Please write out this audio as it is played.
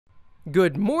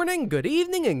Good morning, good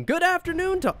evening, and good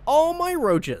afternoon to all my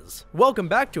roaches. Welcome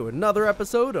back to another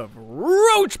episode of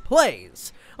Roach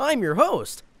Plays. I'm your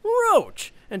host,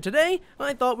 Roach, and today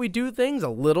I thought we'd do things a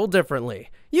little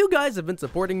differently. You guys have been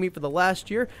supporting me for the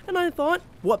last year, and I thought,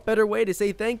 what better way to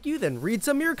say thank you than read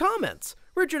some of your comments?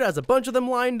 Richard has a bunch of them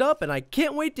lined up, and I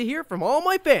can't wait to hear from all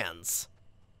my fans.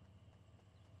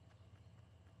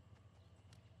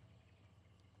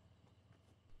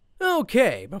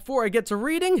 Okay, before I get to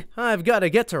reading, I've got to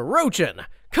get to roachin'.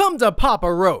 Come to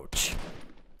Papa Roach.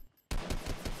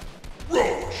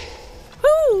 Roach!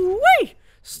 Hoo-wee!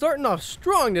 Starting off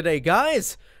strong today,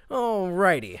 guys.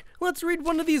 Alrighty, let's read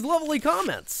one of these lovely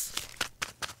comments.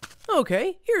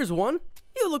 Okay, here's one.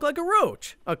 You look like a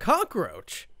roach. A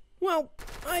cockroach. Well,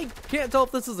 I can't tell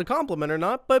if this is a compliment or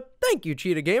not, but thank you,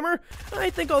 Cheetah Gamer. I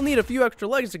think I'll need a few extra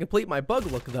legs to complete my bug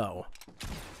look, though.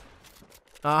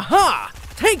 Aha!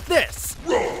 Take this!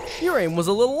 Roach! Your aim was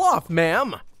a little off,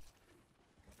 ma'am.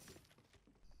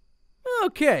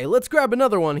 Okay, let's grab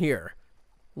another one here.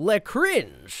 Le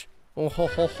cringe. Oh ho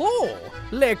ho ho!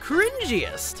 Le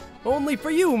cringiest! Only for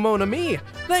you, mon ami.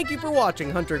 Thank you for watching,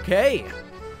 Hunter K.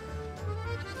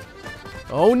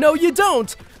 Oh no you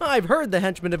don't! I've heard the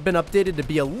henchmen have been updated to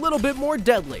be a little bit more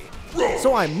deadly.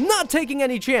 So I'm not taking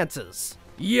any chances.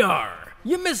 Yar!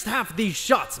 You missed half these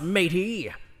shots,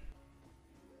 matey.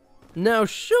 Now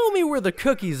show me where the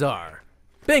cookies are.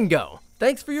 Bingo!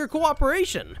 Thanks for your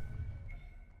cooperation.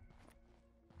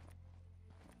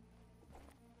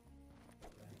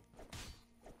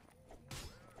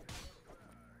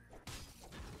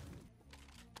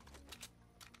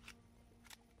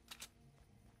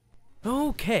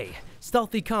 Okay,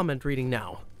 stealthy comment reading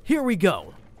now. Here we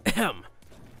go. Ahem.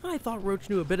 I thought Roach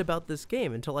knew a bit about this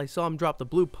game until I saw him drop the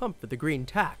blue pump for the green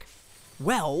tack.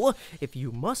 Well, if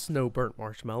you must know Burnt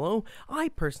Marshmallow, I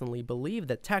personally believe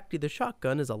that Tacty the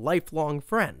Shotgun is a lifelong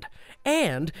friend,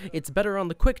 and it's better on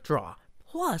the quick draw.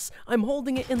 Plus, I'm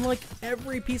holding it in like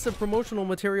every piece of promotional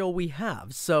material we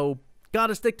have, so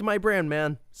gotta stick to my brand,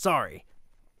 man. Sorry.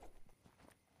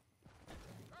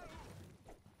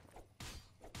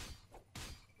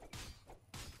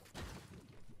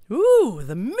 Ooh,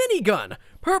 the minigun!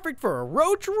 Perfect for a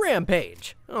Roach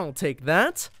rampage. I'll take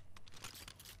that.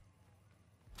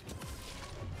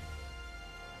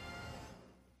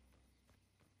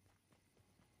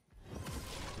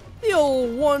 The old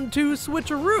 1-2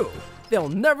 switcheroo. They'll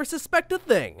never suspect a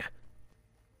thing.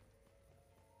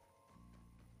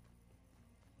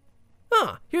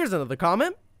 Huh, here's another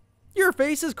comment. Your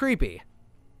face is creepy.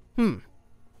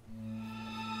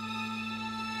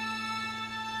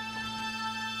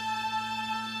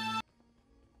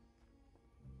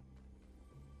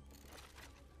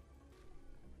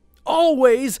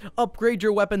 Always upgrade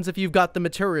your weapons if you've got the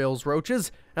materials,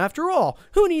 Roaches. After all,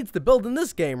 who needs to build in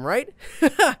this game, right?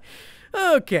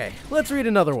 Okay, let's read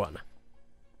another one.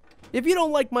 If you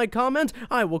don't like my comment,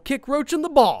 I will kick Roach in the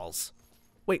balls.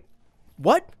 Wait,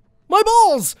 what? My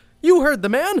balls! You heard the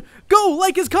man! Go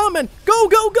like his comment! Go,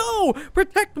 go, go!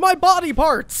 Protect my body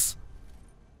parts!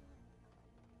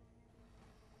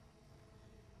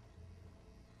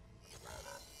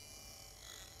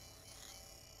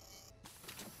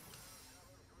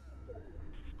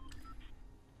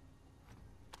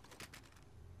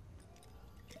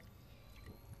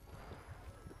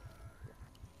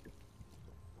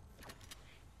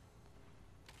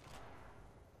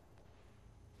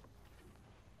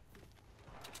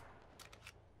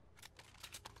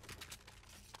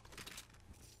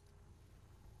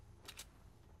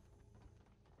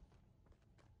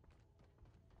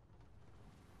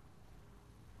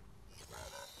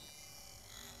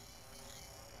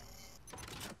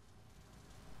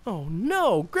 Oh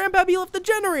no, Grandpappy left the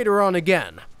generator on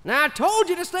again. I told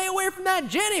you to stay away from that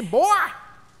Jenny, boy.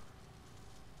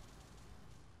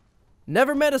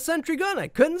 Never met a sentry gun I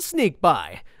couldn't sneak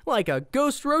by, like a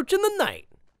ghost roach in the night.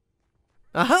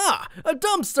 Aha, a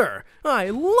dumpster. I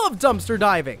love dumpster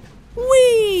diving.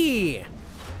 Whee!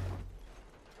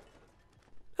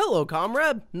 Hello,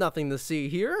 comrade. Nothing to see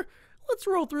here. Let's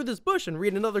roll through this bush and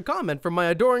read another comment from my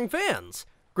adoring fans.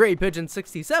 Gray Pigeon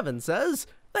 67 says,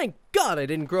 "Thank God I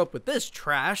didn't grow up with this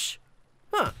trash."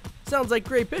 Huh, sounds like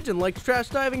Gray Pigeon likes trash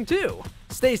diving too.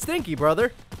 Stay stinky,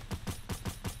 brother.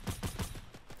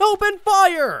 Open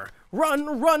fire!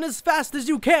 Run, run as fast as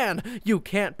you can! You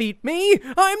can't beat me!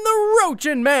 I'm the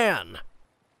Roachin' Man!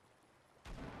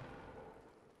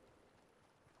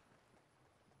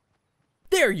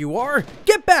 There you are!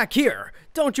 Get back here!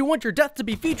 Don't you want your death to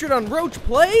be featured on Roach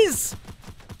Plays?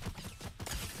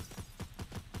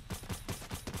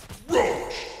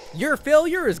 Roach! Your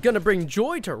failure is gonna bring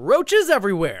joy to roaches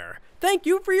everywhere. Thank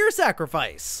you for your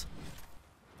sacrifice.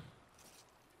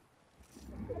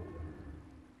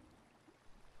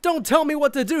 Don't tell me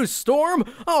what to do, Storm!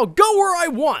 I'll go where I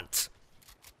want!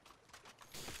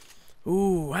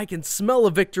 Ooh, I can smell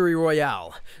a victory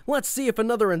royale. Let's see if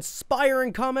another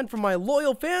inspiring comment from my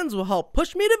loyal fans will help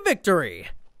push me to victory.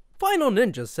 Final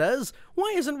Ninja says,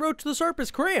 why isn't Roach the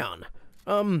sharpest crayon?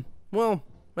 Well,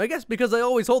 I guess because I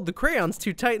always hold the crayons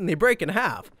too tight and they break in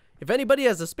half. If anybody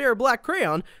has a spare black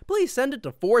crayon, please send it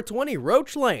to 420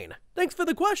 Roach Lane. Thanks for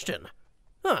the question.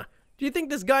 Huh, do you think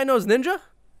this guy knows ninja?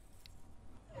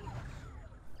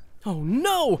 Oh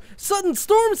no! Sudden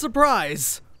storm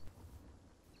surprise!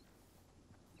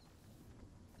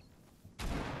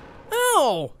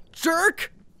 Ow!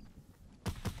 Jerk!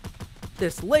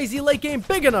 This lazy lake ain't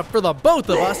big enough for the both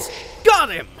of us.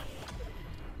 Got him!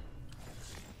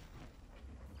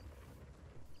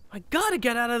 I gotta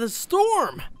get out of the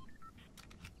storm!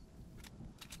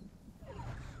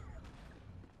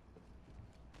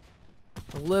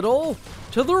 A little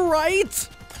to the right!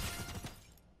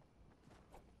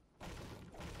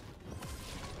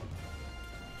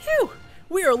 Phew!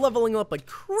 We are leveling up like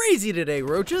crazy today,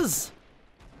 Roaches!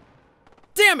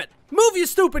 Damn it! Move, you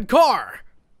stupid car!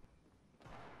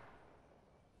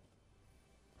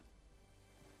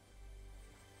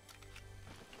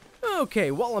 Okay,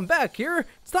 while I'm back here,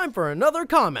 it's time for another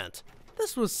comment.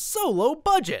 This was so low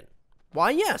budget.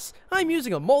 Why yes, I'm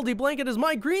using a moldy blanket as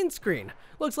my green screen.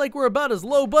 Looks like we're about as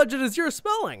low budget as your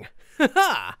spelling.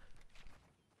 Haha!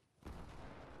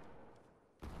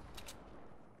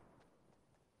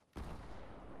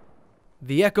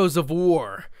 The echoes of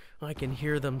war. I can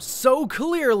hear them so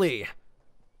clearly.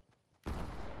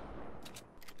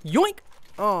 Yoink!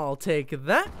 I'll take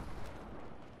that.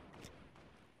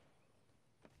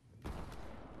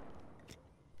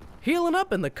 Healing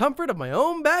up in the comfort of my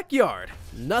own backyard.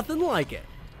 Nothing like it.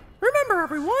 Remember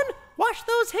everyone, wash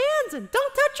those hands and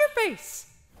don't touch your face.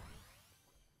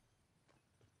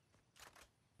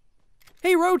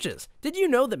 Hey Roaches, did you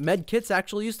know that med kits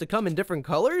actually used to come in different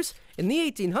colors? In the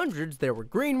 1800s, there were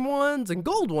green ones and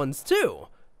gold ones too.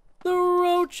 The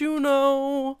Roach you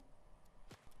know.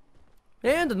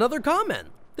 And another comment.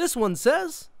 This one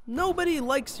says, nobody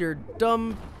likes your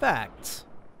dumb facts.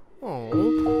 Oh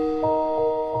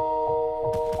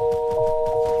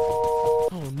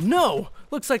no!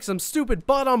 Looks like some stupid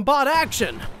bot-on-bot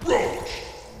action! Roach.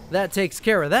 That takes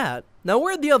care of that. Now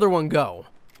where'd the other one go?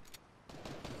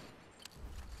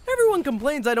 Everyone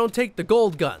complains I don't take the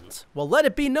gold guns. Well, let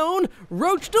it be known,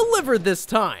 Roach delivered this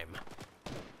time!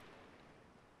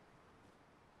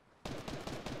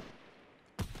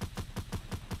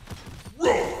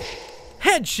 Roach.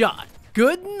 Headshot!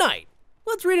 Good night!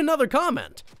 Let's read another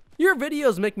comment. Your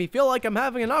videos make me feel like I'm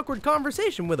having an awkward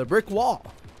conversation with a brick wall.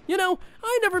 You know,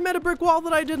 I never met a brick wall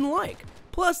that I didn't like.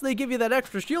 Plus, they give you that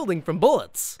extra shielding from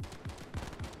bullets.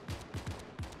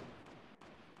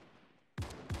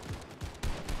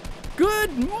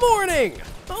 Good morning!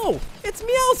 Oh, it's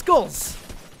Meowskulls!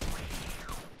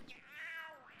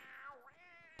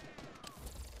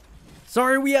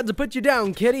 Sorry we had to put you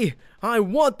down, kitty. I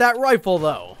want that rifle,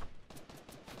 though.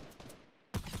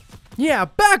 Yeah,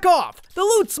 back off! The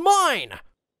loot's mine!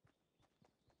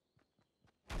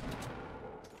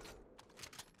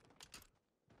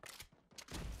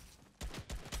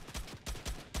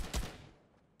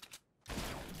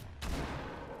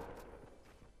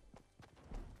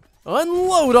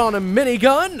 Unload on him,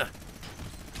 minigun!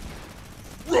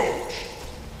 Roach.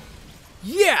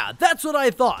 Yeah, that's what I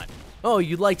thought. Oh,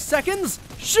 you'd like seconds?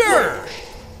 Sure! Roach.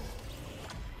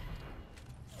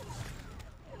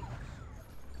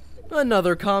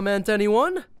 Another comment,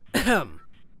 anyone?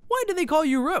 Why do they call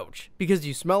you Roach? Because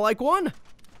you smell like one?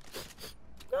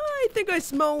 I think I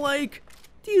smell like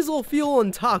diesel fuel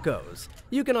and tacos.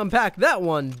 You can unpack that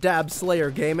one, Dab Slayer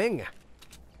Gaming.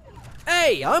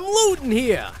 Hey, I'm looting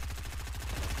here!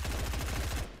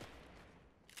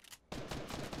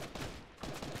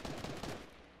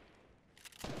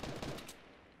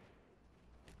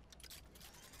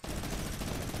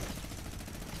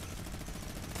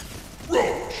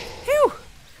 Phew!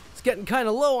 It's getting kind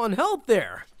of low on health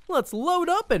there. Let's load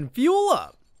up and fuel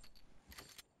up.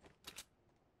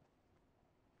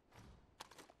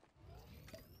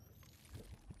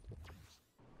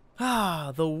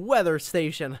 Ah, the weather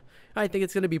station. I think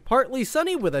it's going to be partly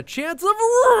sunny with a chance of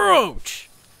Roach.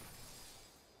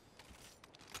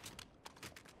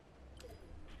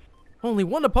 Only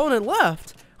one opponent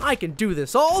left. I can do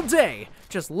this all day.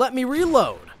 Just let me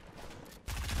reload.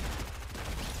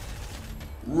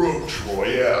 Roach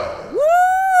Royale.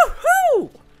 Woohoo!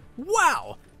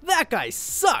 Wow, that guy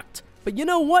sucked. But you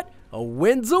know what? A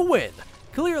win's a win.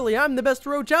 Clearly, I'm the best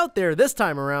Roach out there this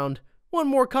time around. One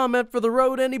more comment for the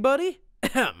road, anybody?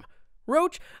 Ahem.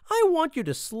 Roach, I want you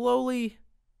to slowly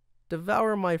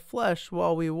devour my flesh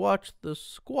while we watch the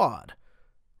squad.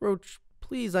 Roach,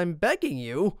 please, I'm begging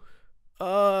you.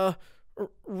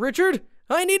 Richard,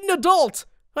 I need an adult.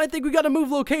 I think we gotta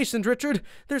move locations, Richard.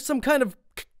 There's some kind of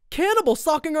cannibal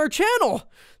stalking our channel.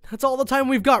 That's all the time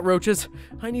we've got, Roaches.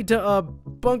 I need to,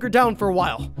 bunker down for a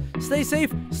while. Stay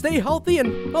safe, stay healthy,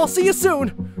 and I'll see you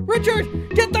soon. Richard,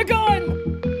 get the gun!